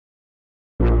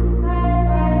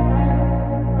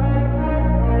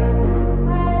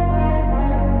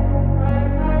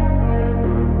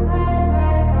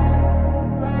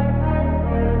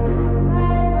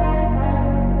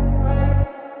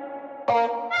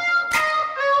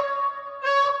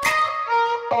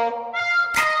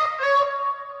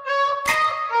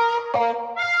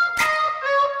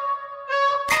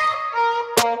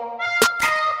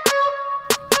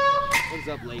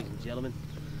and gentlemen.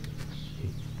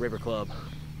 River Club.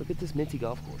 Look at this minty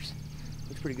golf course.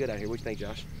 Looks pretty good out here. What do you think,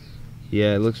 Josh?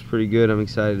 Yeah, it looks pretty good. I'm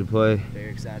excited to play. Very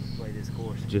excited to play this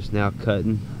course. Just now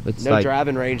cutting. It's no like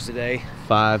driving range today.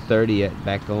 5:30 at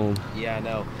back home. Yeah, I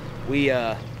know. We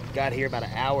got here about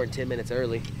an hour and 10 minutes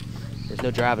early. There's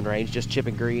no driving range, just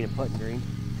chipping green and putting green.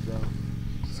 So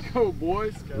let's go,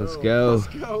 boys. Let's go. Let's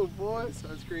go, boys.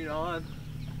 Sunscreen on.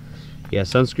 Yeah,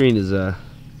 sunscreen is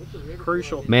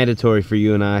Crucial. mandatory for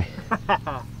you and I.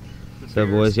 So,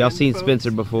 boys, y'all seen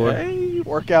Spencer before? Hey,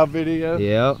 workout video.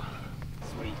 Yep.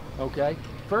 sweet. Okay.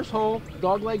 First hole,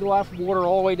 dog leg left, water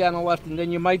all the way down the left, and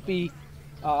then you might be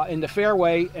in the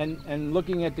fairway and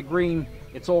looking at the green.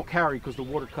 It's all carry because the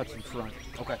water cuts in front.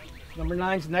 Okay. Number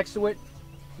 9's next to it.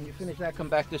 When you finish that, come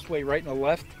back this way, right and the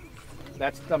left.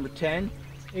 That's number 10.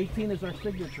 18 is our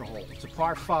signature hole. It's a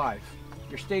par 5.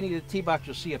 You're standing at the tee box,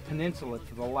 you'll see a peninsula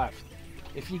to the left.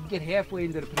 If you can get halfway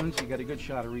into the peninsula, you got a good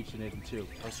shot of reaching it in 2.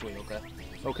 Oh, sweet. Okay.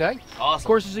 Okay? Awesome.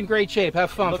 Course is in great shape.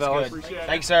 Have fun, Looks fellas. good.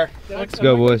 Thanks, sir. Let's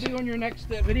go, boys. Be on your next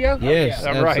video? Yes,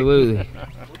 Okay. All right. absolutely.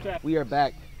 We are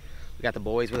back. We got the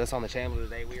boys with us on the channel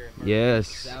today. We are in Myrtle Yes.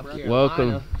 Beach, South Carolina.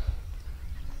 Welcome.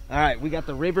 All right, we got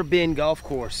the River Bend Golf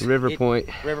Course. River Point.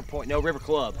 River Point. No, River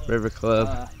Club. River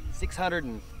Club.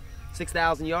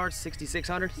 6,000 yards,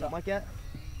 6,600, something like that.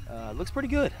 Looks pretty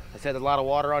good. I said there's a lot of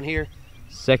water on here.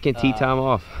 Second tee time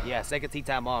off. Yeah, second tee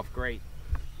time off. Great.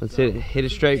 Let's hit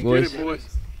it straight, boys. Get it,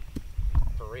 boys.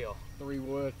 For real. 3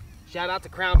 wood. Shout out to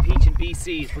Crown Peach and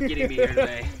BC's for getting me here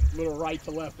today. Little right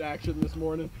to left action this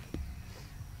morning.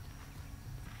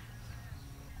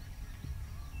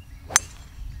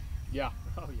 Yeah.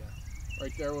 Oh yeah.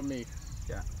 Right there with me.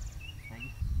 Yeah.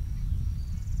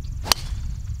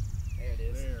 There it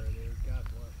is. There it is. God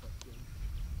bless. That's good.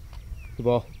 The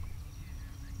ball.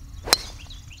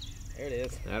 There it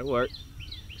is. That'll work.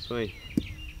 Swing.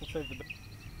 We'll save the. Too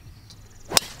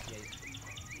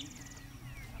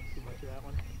much of that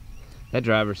one. That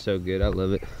driver's so good. I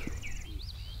love it.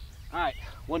 All right,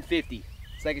 150.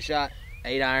 Second shot,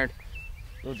 8 iron.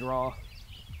 Little draw.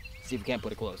 See if we can't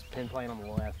put it close. Pin playing on the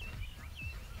left.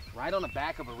 Right on the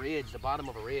back of a ridge, the bottom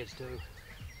of a ridge too.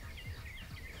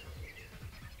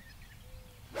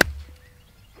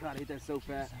 God, I hit that so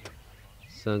fast.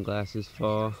 Sunglasses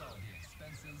fall.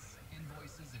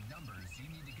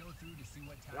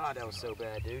 God, that was so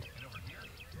bad, dude.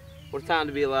 What a time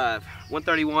to be alive.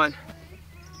 131.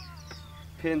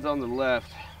 Pins on the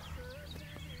left.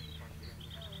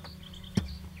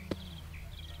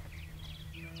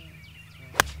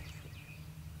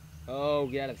 Oh,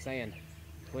 yeah, that's sand.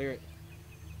 Clear it.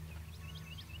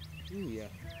 Ooh, yeah.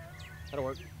 That'll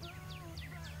work.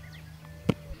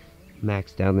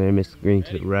 Max down there, missed the green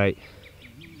to the right.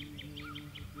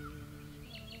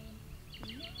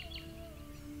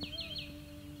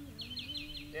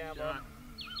 Yeah, bud.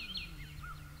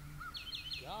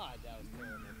 God, that was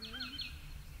terrible.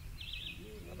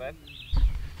 Not bad.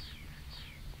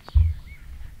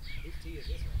 Whose tee is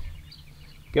this one?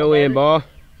 Go in, ball.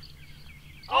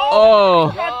 Oh!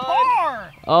 Oh, Got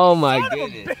par! oh my Son of a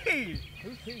goodness. bee!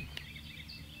 Who's he?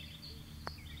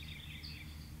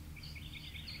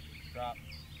 Drop.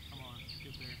 Come on,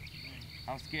 get there. Dang.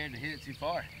 I'm scared to hit it too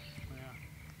far. Yeah.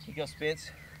 Here you go, Spence.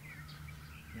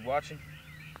 You watching?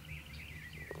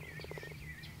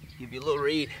 Give you a little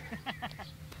read.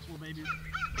 Well, maybe.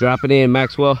 Drop it in,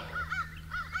 Maxwell.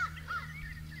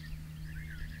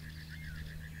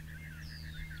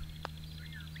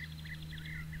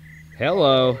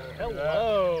 Hello.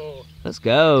 Hello. Let's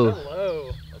go.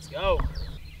 Hello. Let's go.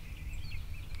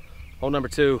 Hole number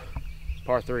 2,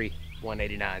 par 3,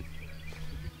 189.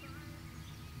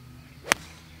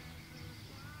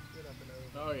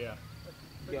 Oh yeah.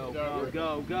 Go, Go,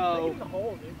 go, go, The go.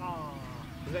 hole, dude. Aw.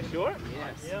 Is that short?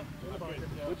 Yes. Yep.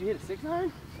 What'd you hit, a 6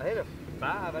 iron? I hit a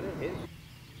 5, I didn't hit it.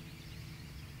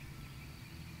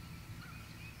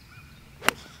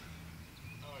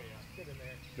 Oh yeah. Get in there.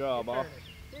 Draw, Keep ball. turning.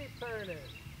 Keep turning.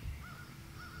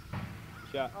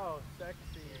 Shot. Oh, sexy.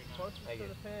 Closest Thank to you.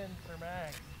 the pin for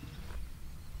Max.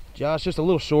 Josh, just a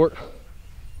little short.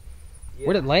 Yeah.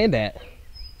 Where'd it land at?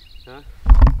 Huh?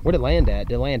 Where'd it land at?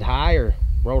 Did it land high or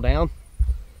roll down?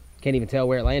 Can't even tell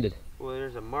where it landed. Well,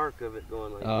 there's a mark of it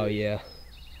going like Oh this. yeah.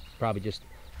 Probably just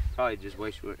Probably just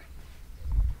way short.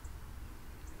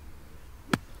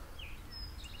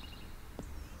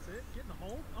 That's it? Get in the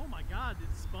hole? Oh my god, it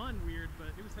spun weird, but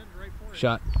it was headed right for it.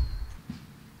 shot.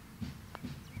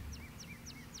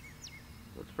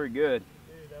 Looks pretty good.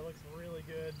 Dude, that looks really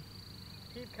good.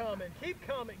 Keep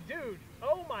coming, dude.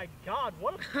 Oh my god,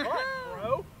 what a putt,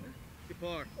 bro. Good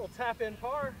par. Little tap in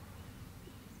par.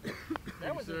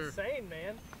 That was insane,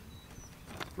 man.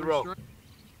 Good roll.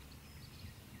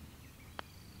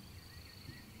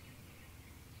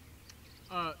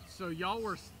 So y'all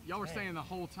were saying the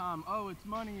whole time, oh, it's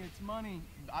money, it's money.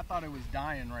 I thought it was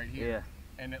dying right here.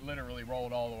 Yeah. And it literally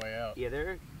rolled all the way out. Yeah,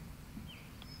 there.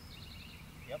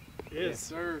 Yep. Yes,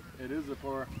 sir. It is a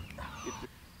par.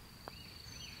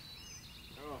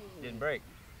 Oh, didn't break.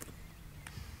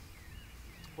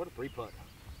 What a 3-putt.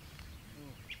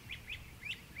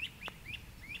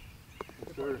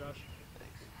 Yes, sir. Josh.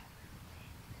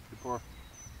 Good par.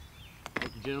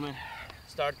 Thank you, gentlemen.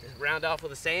 Start the round off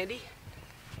with a sandy.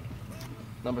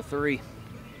 Number 3.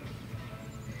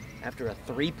 After a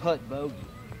 3-putt bogey.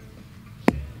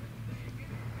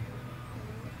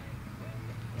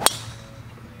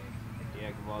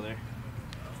 Yeah, good ball there.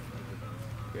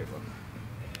 Careful.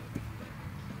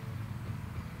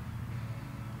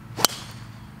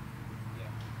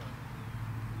 Yeah.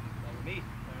 That was me.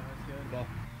 That's good. Good ball.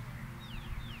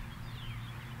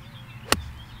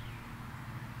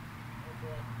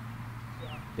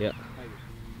 Yeah.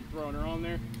 You throwing her on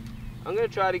there? I'm gonna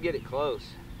try to get it close.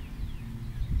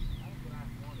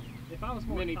 If I was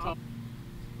more Mini top,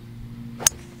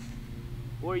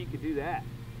 Or you could do that.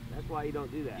 That's why you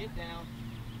don't do that. get down.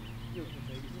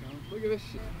 Look at this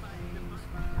shit.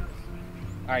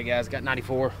 All right, guys, got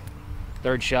 94.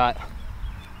 3rd shot.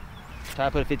 Try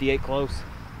to put a 58 close.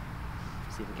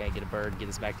 See if we can't get a bird, get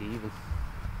us back to even.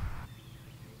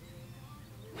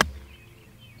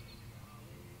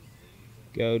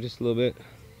 Go just a little bit.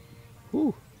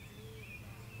 Whew.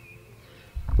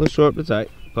 A little short, but tight.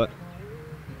 But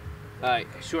All right,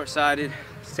 short-sided,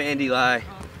 sandy lie.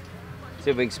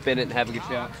 See if we can spin it and have a good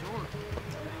shot.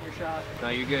 Your shot. No,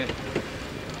 you're good.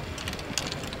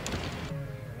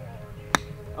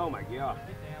 Oh my God.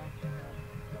 Get down.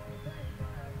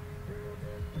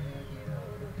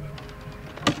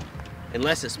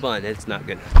 Unless it's spun, it's not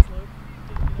good.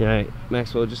 all right,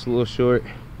 Maxwell just a little short.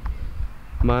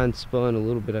 Mine spun a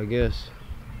little bit, I guess.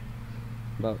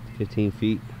 About 15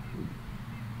 feet.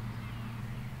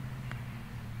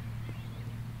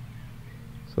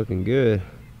 It's looking good.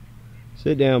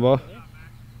 Sit down, ball.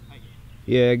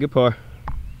 Yeah, good par.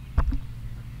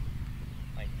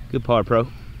 Good par, pro.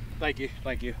 Thank you.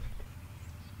 Thank you.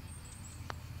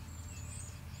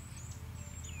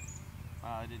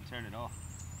 Wow, I didn't turn it off.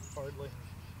 Hardly.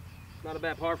 Not a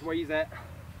bad par from where he's at.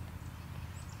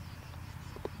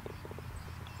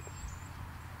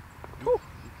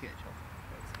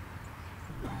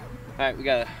 All right, we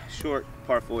got a short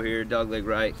par 4 here, dogleg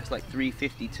right. It's like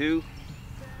 352.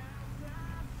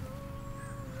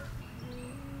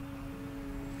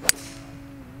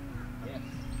 Yes.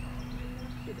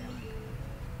 Sit down.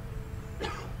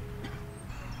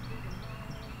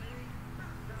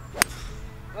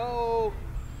 Oh,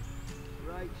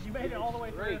 right. You made it all the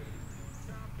way through. Great.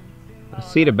 I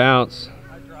see the bounce.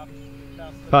 I dropped.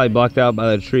 Probably blocked out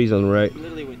by the trees on the right.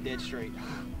 Literally went dead straight.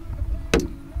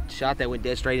 Shot that went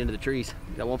dead straight into the trees.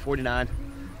 Got 149.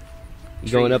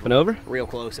 You going up and over? Real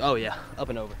close. Oh yeah, up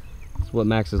and over. That's what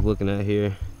Max is looking at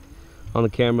here. On the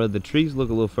camera, the trees look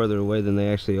a little further away than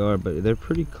they actually are, but they're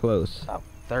pretty close. About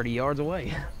 30 yards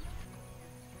away.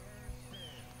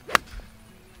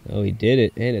 Oh, he did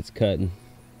it, and it's cutting.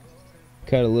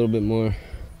 Cut a little bit more.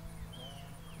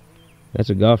 That's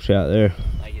a golf shot there.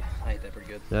 Thank you. I hit that pretty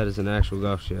good. That is an actual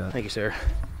golf shot. Thank you, sir.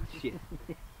 Shit.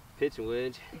 Pitch and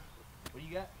wedge. What do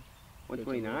you got?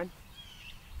 129?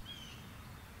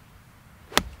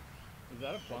 Is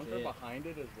that a bunker behind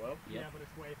it as well? Yeah, but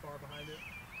it's way far behind it.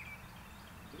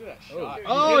 Look at that shot.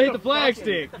 Oh, You hit the flag fucking-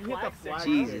 stick. You hit the flag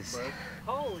Jesus. stick,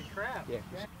 Holy crap. Yeah.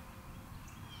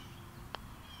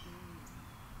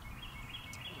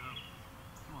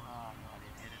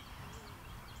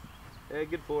 Yeah,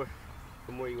 good four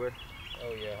from where you were. bro.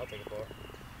 Oh yeah, I'll take a par.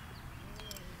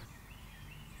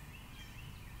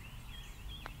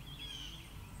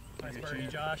 Nice birdie,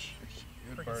 Josh.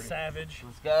 Good Freaking birdie. savage.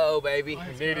 Let's go, baby.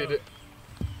 Let's Needed go. it.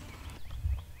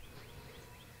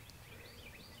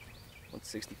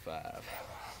 165.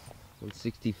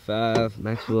 165.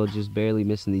 Maxwell just barely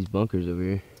missing these bunkers over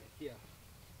here.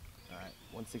 All right,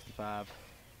 165.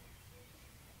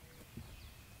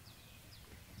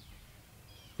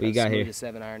 What you got here? A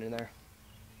 7-iron in there.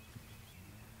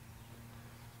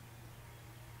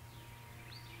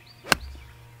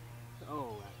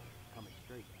 Oh, coming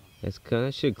straight down. That's kind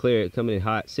of should clear it. Coming in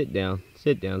hot. Sit down.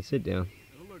 Sit down. Sit down.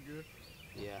 It'll look good.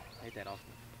 Yeah, I hit that off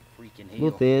the freaking A heel.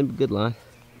 little thin, but good line.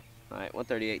 All right,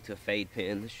 138 to a fade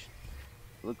pin. This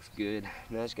looks good.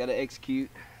 Now I just gotta execute.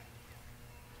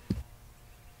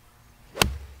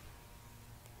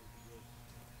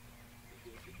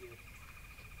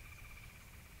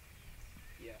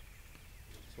 Yeah.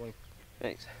 Swing.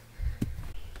 Thanks.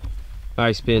 All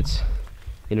right, Spence.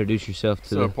 Introduce yourself to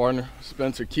So, partner,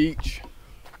 Spencer Keach.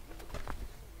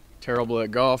 Terrible at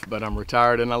golf, but I'm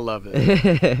retired and I love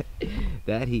it.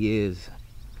 That he is.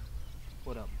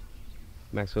 What up?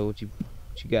 Maxwell, what you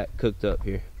got cooked up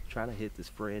here? Trying to hit this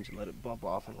fringe and let it bump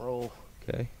off and roll.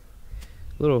 Okay.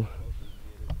 Little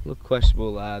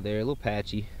questionable lie there, a little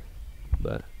patchy,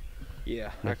 but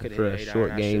Yeah, I nothing could for hit a 8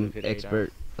 short iron. I game should've hit 8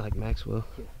 expert like Maxwell.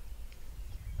 Yeah.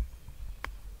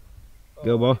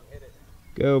 Go ball.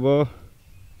 Go ball.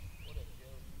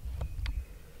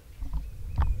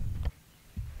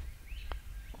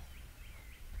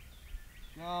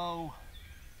 Go.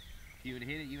 If you would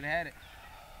have hit it, you would have had it.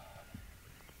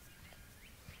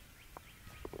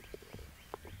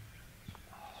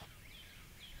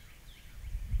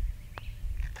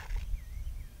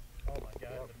 Oh my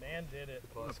God, the man did it.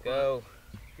 Let's go.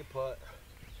 Good putt.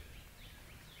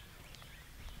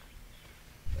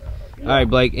 All right,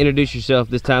 Blake, introduce yourself.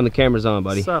 This time the camera's on,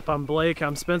 buddy. What's up? I'm Blake.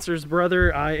 I'm Spencer's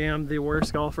brother. I am the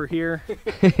worst golfer here.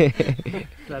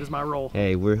 That is my role.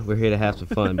 Hey, we're here to have some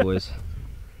fun, boys.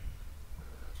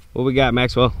 What we got,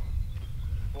 Maxwell?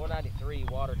 493,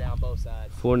 water down both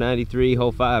sides. 493,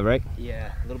 hole 5, right?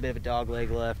 Yeah, a little bit of a dog leg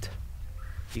left.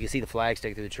 You can see the flag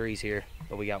stick through the trees here,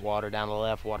 but we got water down the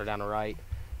left, water down the right.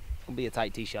 It's gonna be a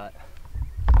tight tee shot.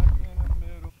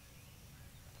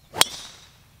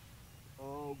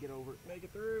 Oh, get over it. Make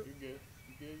it through. You're good.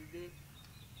 You're good. You're good.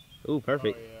 Ooh,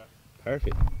 perfect. Oh, yeah.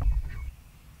 Perfect.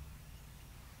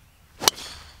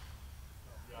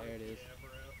 There it is.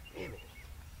 Damn it.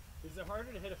 Is it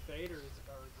harder to hit a fade or is it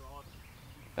drawn?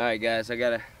 All right, guys, I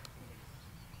got a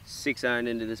 6 iron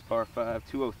into this par 5,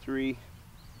 203.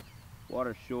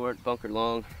 Water short, bunker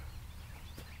long.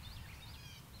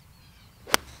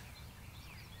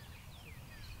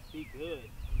 Be good.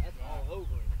 That's all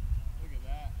over it. Look at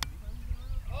that.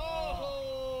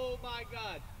 Oh my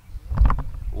God.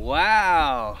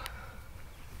 Wow.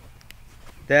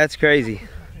 That's crazy.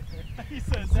 He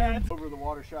says that. Over the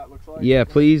water shot looks like. Yeah,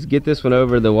 please get this one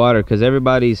over the water because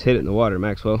everybody's hit it in the water,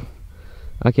 Maxwell.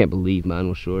 I can't believe mine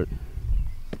was short.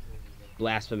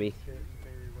 Blasphemy.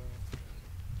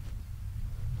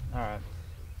 All right.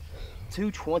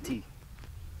 220.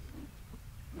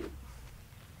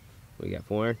 We got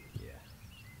 4 iron.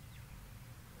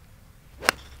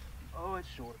 Oh, it's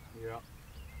short. Yeah.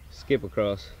 Skip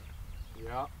across.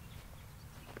 Yeah.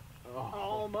 Oh.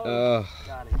 Almost.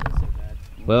 God, it was so bad.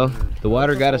 Well, the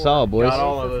water got us all, boys. Got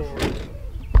all of us.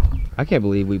 I can't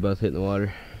believe we both hit in the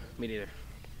water. Me neither.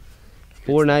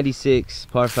 496,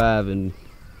 par 5, and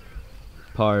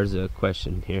par is a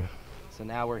question here. So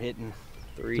now we're hitting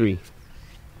 3.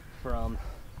 from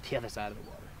the other side of the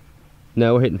water.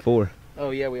 No, we're hitting 4.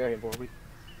 Oh yeah, we are hitting 4.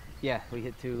 Yeah, we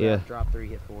hit 2, Yeah. drop 3,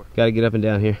 hit 4. Got to get up and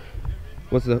down here.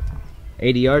 What's the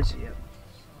 80 yards? Yep.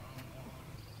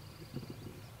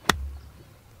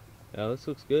 Oh, this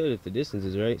looks good if the distance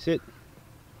is right. Sit.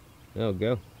 Oh,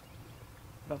 go.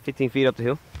 About 15 feet up the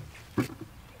hill.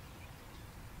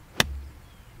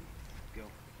 Go.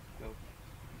 Go.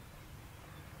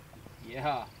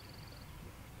 Yeah.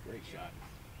 Great shot.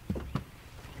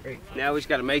 Great. Now we just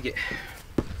got to make it.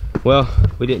 Well,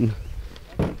 we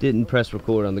didn't press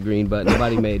record on the green, but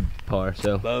nobody made par,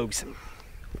 so. Bogues.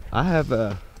 I have,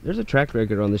 there's a track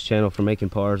record on this channel for making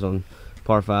pars on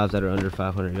par 5s that are under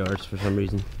 500 yards for some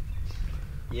reason.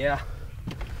 Yeah.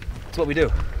 That's what we do.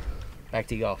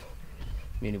 BackT golf.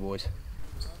 Muni boys.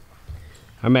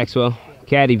 Our Maxwell,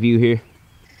 caddy view here.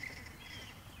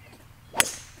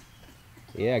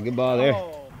 Yeah, good ball there.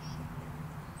 Oh.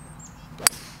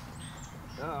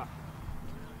 Ah.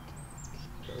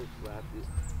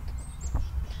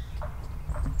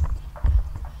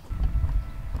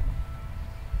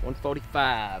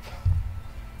 145.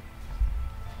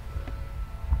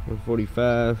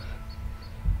 145.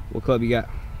 What club you got?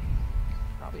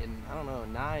 Probably, I don't know,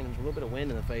 9. There's a little bit of wind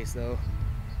in the face though.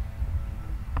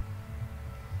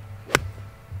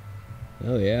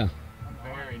 Oh yeah.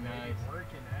 Very nice.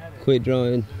 Working at it. Quit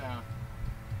drawing. Sit down.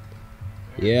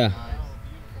 Yeah. Nice.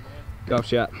 Golf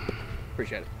shot.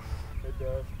 Appreciate it. It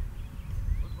does.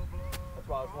 That's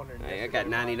why I was wondering. Hey, I got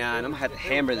 99. I'm gonna have to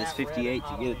hammer this 58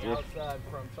 to get it there. Outside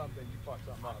from something, you fuck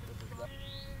something up.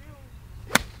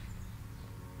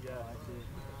 Yeah, I see.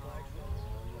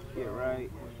 Get it right.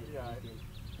 Yeah.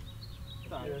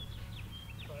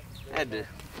 Had to.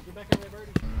 Get back in there,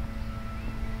 birdie.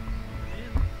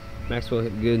 Maxwell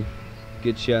hit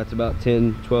good shots, about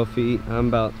 10, 12 feet. I'm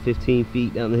about 15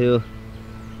 feet down the hill.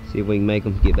 See if we can make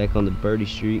them get back on the birdie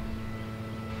streak.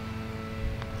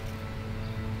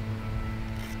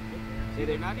 See,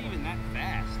 they're not even that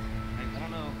fast. I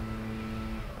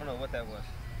don't know what that was.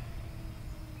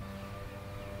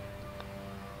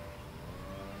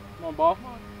 Come on, ball.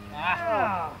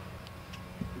 Ah!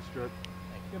 Good stroke.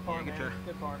 Good par, Yeah, good man. try.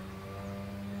 Good par.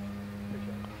 Good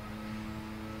shot.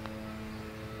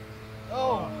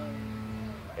 Oh!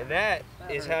 And that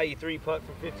is how you 3-putt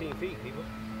from 15 feet, people.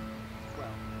 Well.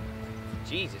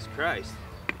 Jesus Christ.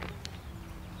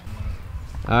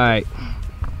 All right.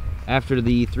 After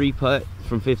the 3-putt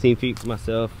from 15 feet for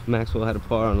myself, Maxwell had a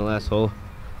par on the last hole.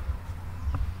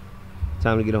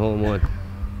 Time to get a hole in one.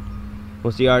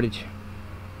 What's the yardage?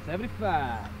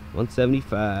 75.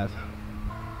 175.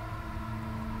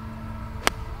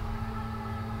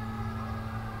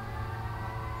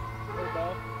 Good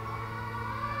ball.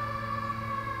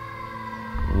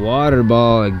 Water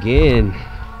ball again.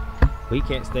 We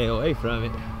can't stay away from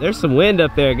it. There's some wind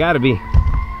up there, gotta be. Coming right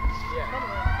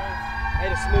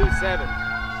Had a smooth 7.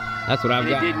 That's what I've And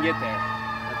got. it didn't get there.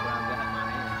 That's what I've got in my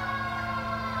hand.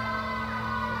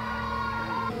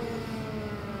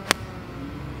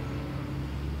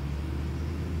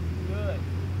 Good.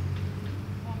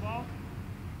 Come on, ball.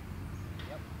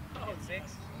 Yep. Hit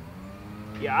 6.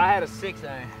 Yeah, I had a 6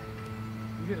 iron.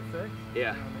 You hit a 6?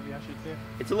 Yeah. Maybe I should too.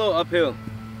 It's a little uphill.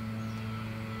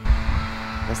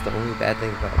 That's the only bad thing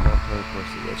about non-playing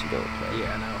courses that you don't play.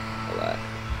 Yeah, I know. A lot.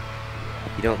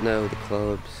 You don't know the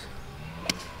clubs.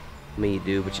 I mean, you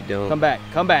do, but you don't. Come back,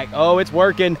 come back. Oh, it's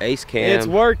working. Ace cam. It's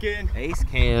working. Ace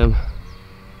cam.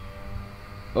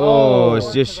 Oh,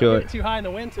 it's just Because I hit short. it too high and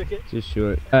the wind took it. Just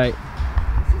short. All right.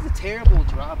 This is a terrible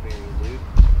drop area, dude.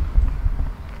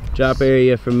 Drop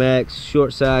area for Max.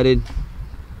 Short-sided.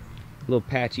 Little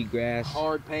patchy grass.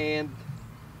 Hard pan,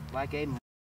 like a.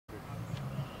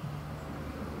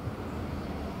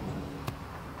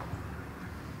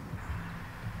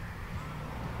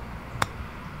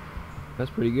 That's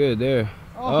pretty good there.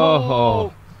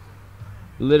 Oh.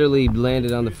 Literally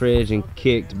landed on the fridge and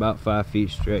kicked about 5 feet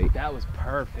straight. That was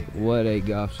perfect. What a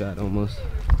golf shot, almost.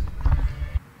 Come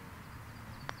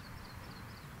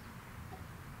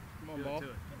on, ball.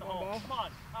 Oh, come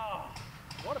on. Oh,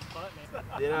 what a putt, man.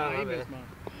 Yeah, He missed mine.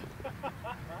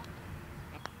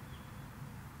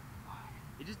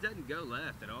 It just doesn't go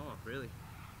left at all, really.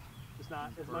 Just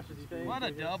not as much as you think. What a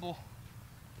double.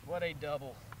 What a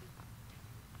double.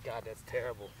 God, that's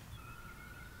terrible.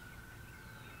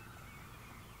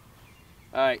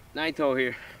 All right, 9th hole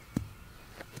here.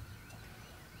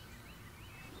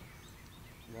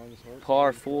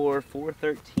 Par 4,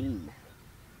 413.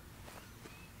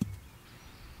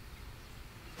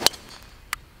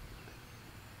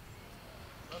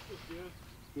 That's just good.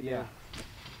 Yeah.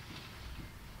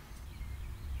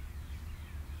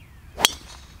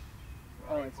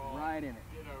 Oh, it's right in it.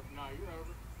 Get over. No, you're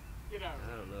over. Get over.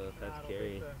 I don't know if Nah, I that's don't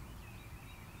carrying. think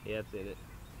so. Yeah, it's in it.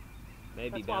 Maybe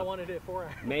That's why I down. wanted it 4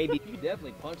 hours. Maybe. You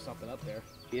definitely punched something up there.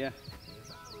 Yeah.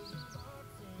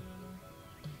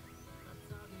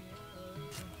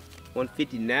 $159. Life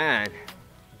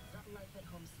at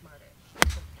home smarter.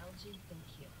 From LG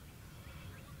ThinQ.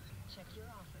 Check your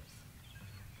offers.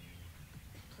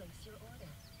 Place your order.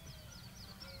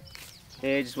 Yeah,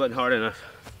 it just wasn't hard enough.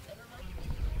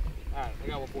 All right, I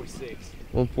got 146.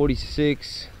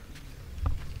 146.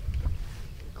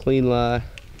 Clean lie.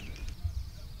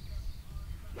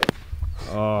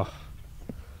 Oh.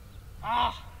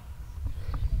 Ah.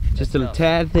 Just a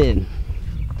tad thin.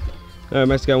 All right,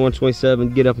 Max got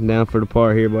 127. Get up and down for the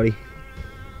par here, buddy.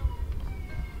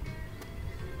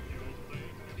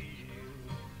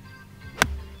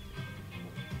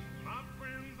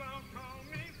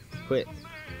 Quit.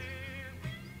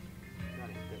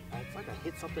 It's like I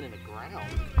hit something in the ground.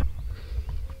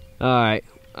 All right,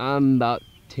 I'm about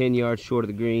 10 yards short of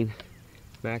the green.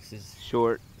 Max is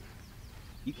short.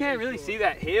 You can't really see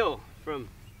that hill from.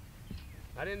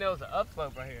 I didn't know it was an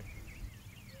upslope right here.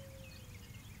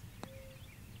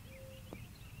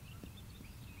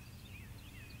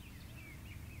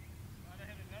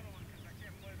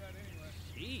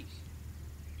 Jeez.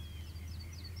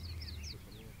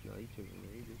 No, you took it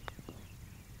there, you did.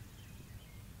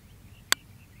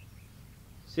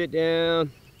 Sit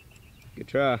down. Good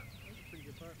try. Pretty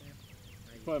good putt, man.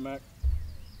 Play, Mac.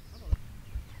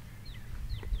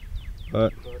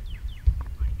 But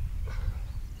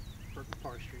Perfect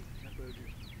par street. That road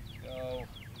just- oh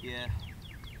yeah.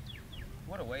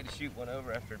 What a way to shoot one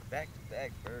over after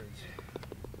back-to-back birds.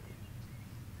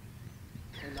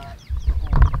 and not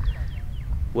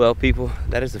Well, people,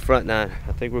 that is the front nine.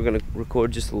 I think we're gonna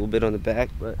record just a little bit on the back,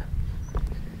 but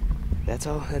that's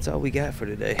all we got for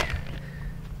today.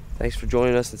 Thanks for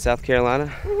joining us in South Carolina.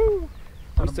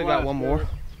 We still got one more.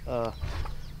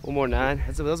 One more nine.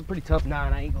 That was a pretty tough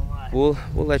 9, I ain't gonna lie. We'll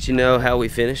let you know how we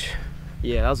finish.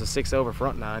 Yeah, that was a 6 over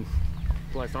front 9.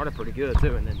 Well, I started pretty good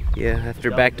too, and then Yeah, after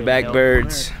Double back-to-back did help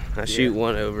birds, from I shoot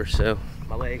one over, so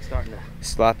My leg's starting to.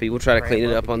 Sloppy. We'll try to clean it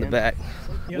Cramp up up on the again. back.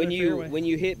 The When other you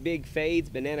fairway. hit big fades,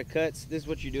 banana cuts, this is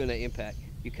what you're doing at impact.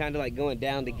 You're kind of like going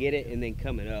down to get it and then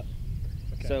coming up.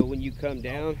 Okay. So when you come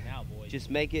down, Now, boys. just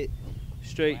make it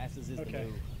straight Glasses is the Okay.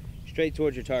 move. straight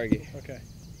towards your target. Okay.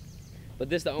 But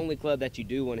this is the only club that you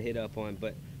do want to hit up on,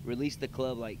 but release the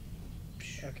club like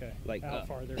Okay. Like out up.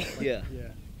 farther. Yeah. Yeah.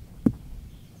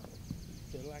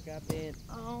 Feel like I've been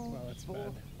on Well, that's for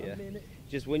bad. Yeah. a minute.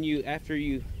 just when you after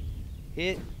you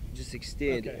hit, just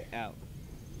extend Okay. out.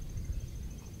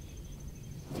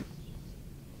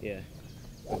 Yeah.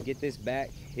 Get this back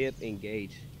hip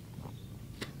engaged.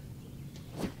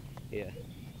 Yeah.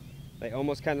 Like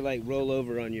almost kind of like roll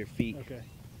over on your feet, Okay.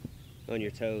 on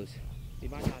your toes. You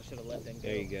might not should have let them go.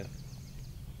 There you go.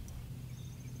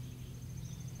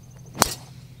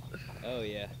 Oh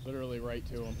yeah. Literally right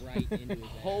to him. Right into his ass.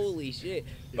 Holy shit.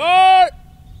 Thank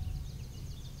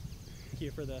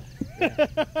you for the.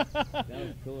 That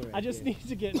was cool right I just there. need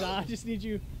to get. I just need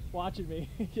you watching me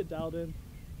get dialed in.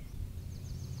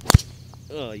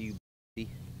 Oh, you b****.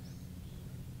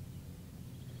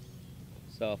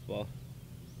 Softball.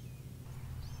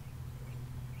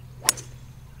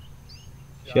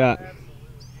 Shot.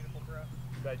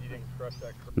 Glad you didn't crush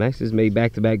that. Max has made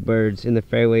back-to-back birds in the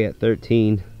fairway at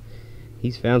 13.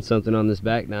 He's found something on this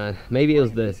back nine. Maybe it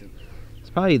was it's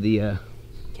probably the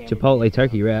Chipotle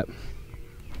turkey wrap.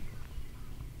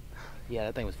 Yeah,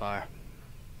 that thing was fire.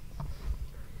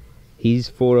 He's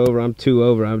 4 over, I'm 2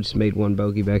 over. I've just made one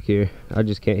bogey back here. I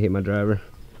just can't hit my driver.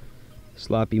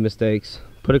 Sloppy mistakes.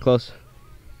 Put it close.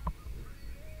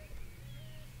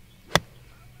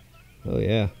 Oh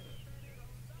yeah.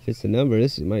 If it's the number,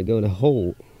 this might go in a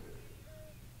hole.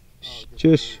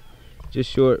 Just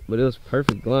short, but it was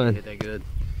perfect line. Hit that good.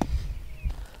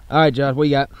 All right, Josh, what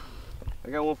you got? I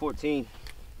got 114.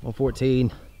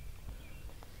 114.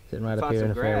 Sitting right up Found here in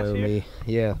some the fairway grass with here. me.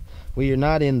 Yeah. Well, you're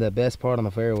not in the best part on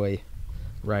the fairway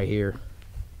right here.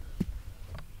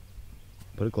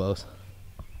 Put it close.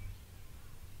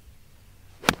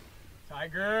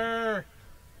 Tiger.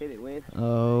 Hit it, Win.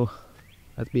 Oh,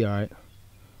 that'd be all right.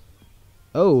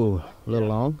 Oh, a little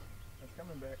long. That's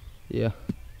coming back. Yeah.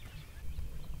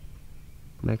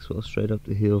 Maxwell straight up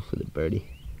the hill for the birdie.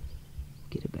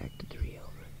 Get it back to 3 over.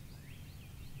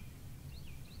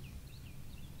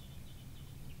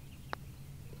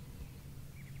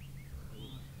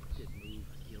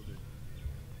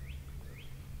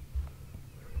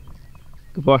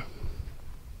 Good par.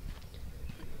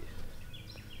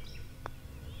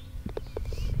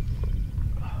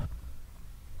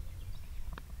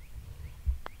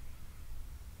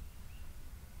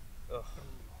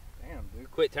 Damn,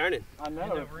 dude. Quit turning. I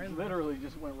know. It literally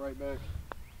just went right back.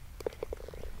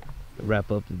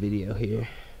 Wrap up the video here.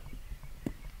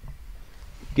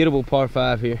 Gettable par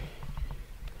 5 here.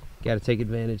 Got to take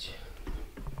advantage.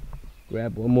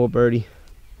 Grab one more birdie.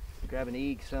 Grab an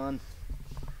egg, son.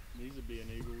 These would be an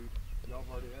eagle. Y'all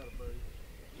already had a birdie.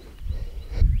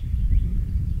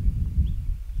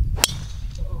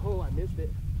 Oh, I missed it.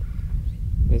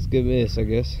 That's a good miss, I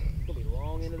guess. It's gonna be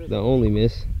long into this. The only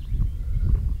miss.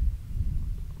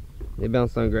 They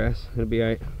bounced on grass. It'll be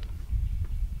alright.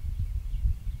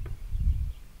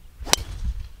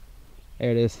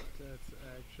 There it is. That's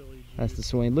actually. That's the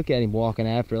swing. Look at him walking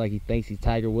after like he thinks he's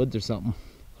Tiger Woods or something.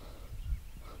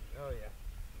 Oh yeah.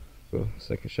 Cool.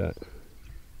 Second shot.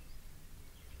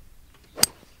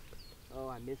 Oh,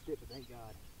 I missed it, but thank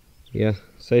God. Yeah,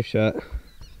 safe shot.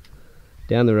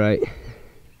 Down the right.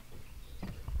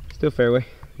 Still fairway.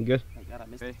 You good? Thank God I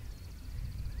missed it.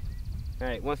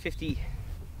 Alright,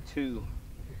 152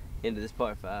 into this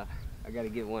par 5. I gotta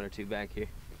get 1 or 2 back here.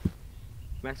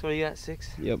 Max, what do you got? 6?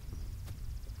 Yep.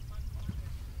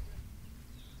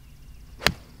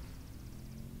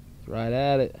 Right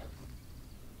at it.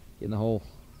 Get in the hole.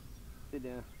 Sit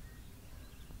down.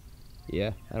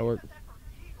 Yeah, that'll work.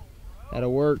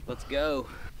 That'll work. Let's go.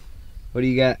 What do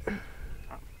you got?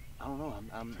 I don't know.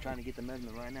 I'm trying to get the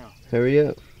measurement right now. Hurry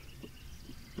up.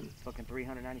 Fucking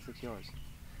 396 yards.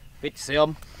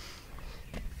 57.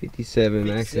 57.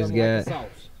 Max has got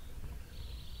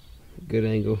good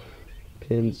angle.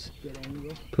 Pins.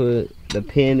 Put the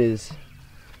pin is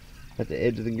at the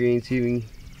edge of the green, so you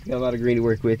got a lot of green to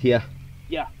work with. Yeah.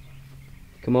 Yeah.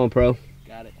 Come on, pro.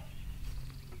 Got it.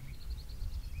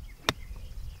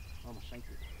 Almost shanked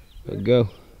it. Let's go.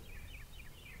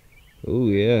 Oh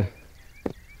yeah.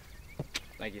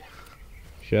 Thank you.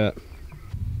 Shot.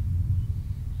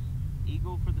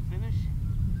 Eagle for the finish.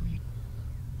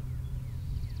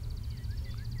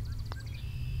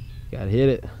 Gotta hit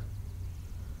it.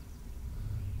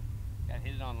 Got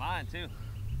hit it on line too.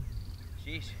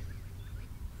 Sheesh.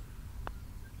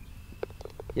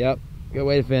 Yep. Good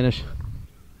way to finish.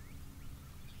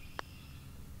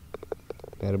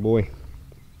 Atta boy.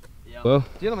 Yeah. Well,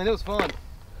 Gentlemen, it was fun.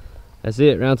 that's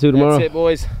it. Round 2 tomorrow. That's it,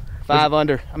 boys. 5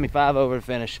 over to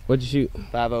finish. What'd you shoot?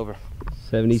 5 over.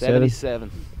 77.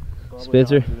 77.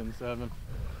 Spencer? 107.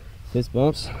 Fist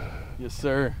bumps. Yes,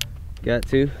 sir. Got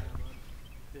 2.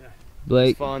 Yeah.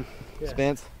 Blake. It's fun. Yes.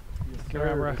 Spence.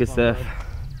 Camera. Good stuff.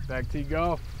 BackT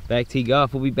golf. BackT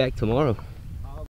golf. We'll be back tomorrow.